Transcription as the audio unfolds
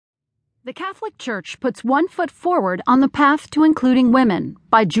The Catholic Church puts one foot forward on the path to including women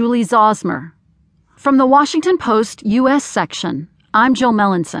by Julie Zauzmer. From the Washington Post U.S. section, I'm Jill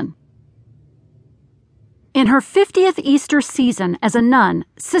Mellinson. In her 50th Easter season as a nun,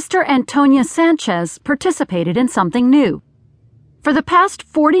 Sister Antonia Sanchez participated in something new. For the past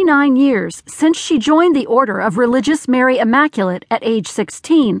 49 years, since she joined the Order of Religious Mary Immaculate at age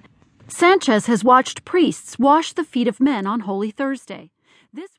 16, Sanchez has watched priests wash the feet of men on Holy Thursday. This